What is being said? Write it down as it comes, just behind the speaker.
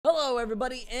Hello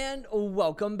everybody and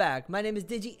welcome back. My name is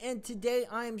Digi and today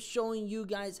I am showing you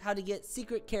guys how to get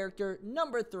secret character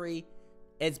number 3.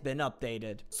 It's been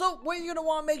updated. So what you're going to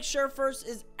want to make sure first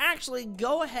is actually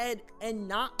go ahead and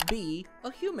not be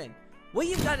a human. What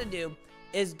you've got to do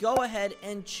is go ahead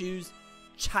and choose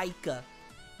Chica.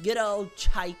 Good old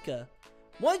Chica.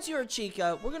 Once you're a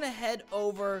Chica, we're going to head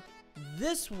over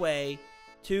this way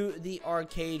to the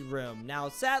arcade room. Now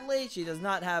sadly, she does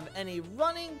not have any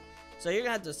running. So you're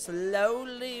going to have to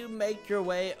slowly make your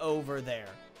way over there.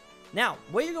 Now,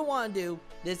 what you're going to want to do,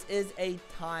 this is a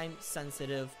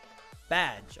time-sensitive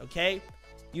badge, okay?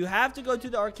 You have to go to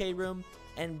the arcade room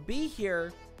and be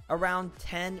here around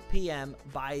 10 p.m.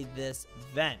 by this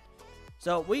vent.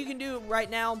 So what you can do right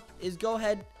now is go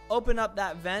ahead, open up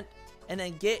that vent, and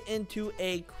then get into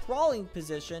a crawling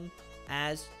position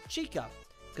as Chica.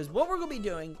 Because what we're going to be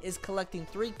doing is collecting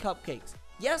 3 cupcakes.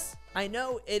 Yes, I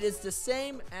know it is the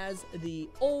same as the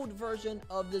old version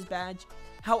of this badge.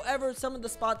 However, some of the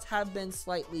spots have been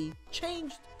slightly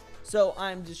changed. So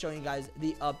I'm just showing you guys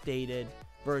the updated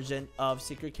version of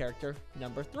secret character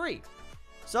number 3.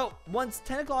 So once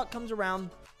 10 o'clock comes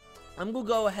around, I'm going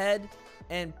to go ahead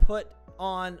and put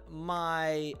on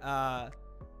my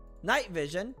night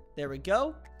vision. There we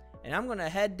go. And I'm going to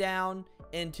head down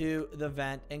into the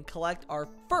vent and collect our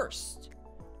first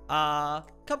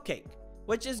cupcake,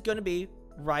 which is going to be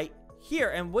right here.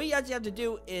 And what you actually have to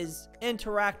do is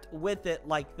interact with it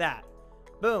like that.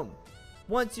 Boom.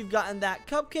 Once you've gotten that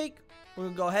cupcake, we're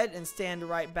going to go ahead and stand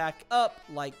right back up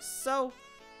like so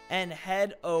and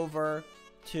head over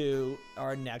to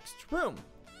our next room.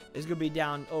 It's going to be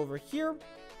down over here.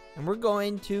 And we're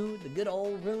going to the good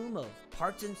old room of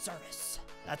parts and service.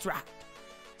 That's right.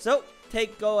 So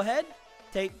go ahead.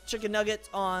 Take chicken nuggets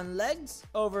on legs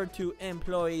over to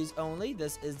employees only.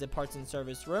 This is the parts and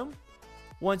service room.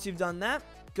 Once you've done that,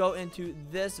 go into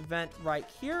this vent right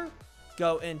here.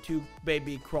 Go into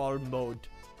baby crawl mode.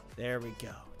 There we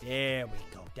go. There we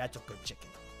go. That's a good chicken.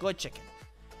 Good chicken.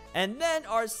 And then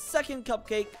our second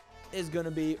cupcake is going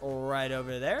to be right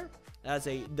over there. That's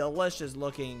a delicious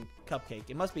looking cupcake.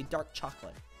 It must be dark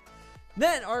chocolate.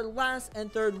 Then our last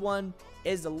and third one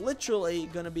is literally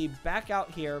going to be back out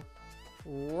here,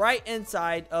 right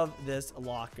inside of this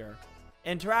locker.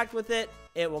 Interact with it,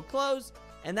 it will close,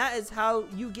 and that is how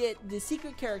you get the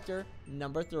secret character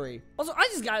number 3. Also, I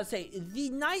just gotta say, the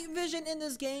night vision in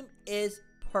this game is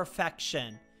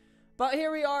perfection. But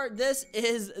here we are. This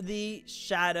is the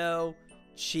Shadow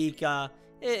Chica.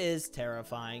 It is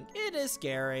terrifying. It is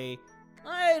scary.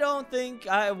 I don't think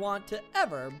I want to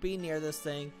ever be near this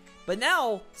thing. But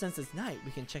now, since it's night,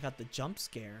 we can check out the jump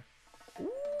scare.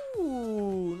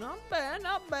 Ooh, not bad,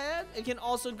 not bad. It can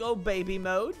also go baby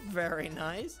mode. Very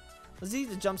nice. Let's see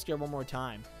the jump scare one more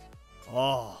time.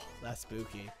 Oh, that's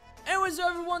spooky. Anyways, so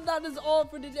everyone, that is all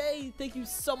for today. Thank you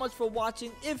so much for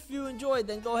watching. If you enjoyed,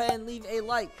 then go ahead and leave a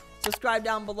like, subscribe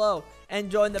down below, and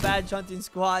join the badge hunting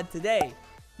squad today.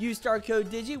 Use star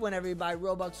code Digi whenever you buy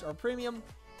Robux or Premium.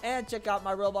 And check out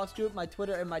my Roblox group, my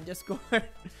Twitter, and my Discord.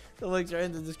 The links are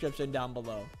in the description down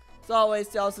below. As always,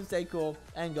 stay awesome, stay cool,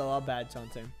 and go out badge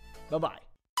hunting. Bye-bye.